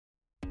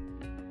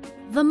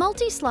The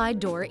multi-slide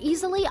door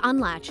easily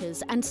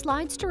unlatches and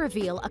slides to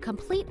reveal a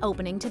complete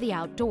opening to the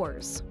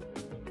outdoors.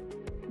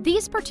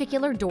 These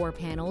particular door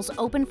panels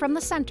open from the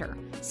center,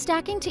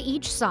 stacking to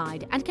each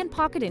side and can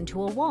pocket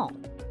into a wall.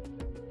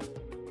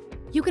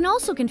 You can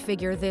also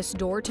configure this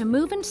door to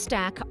move and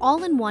stack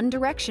all in one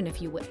direction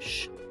if you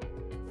wish.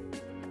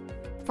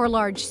 For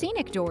large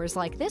scenic doors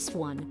like this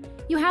one,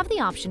 you have the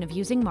option of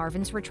using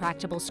Marvin's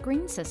retractable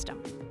screen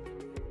system.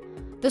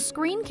 The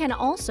screen can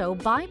also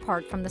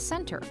bipart from the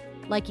center,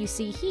 like you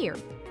see here,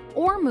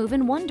 or move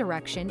in one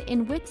direction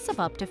in widths of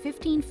up to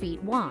 15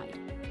 feet wide.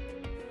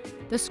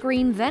 The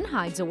screen then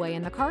hides away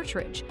in the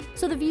cartridge,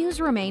 so the views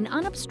remain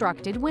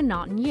unobstructed when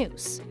not in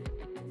use.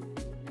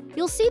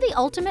 You'll see the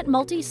Ultimate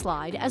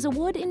Multi-Slide as a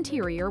wood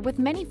interior with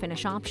many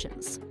finish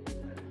options.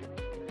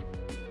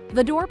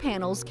 The door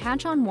panels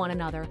catch on one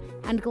another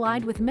and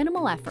glide with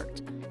minimal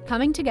effort,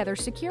 coming together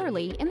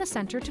securely in the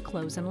center to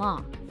close and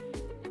lock.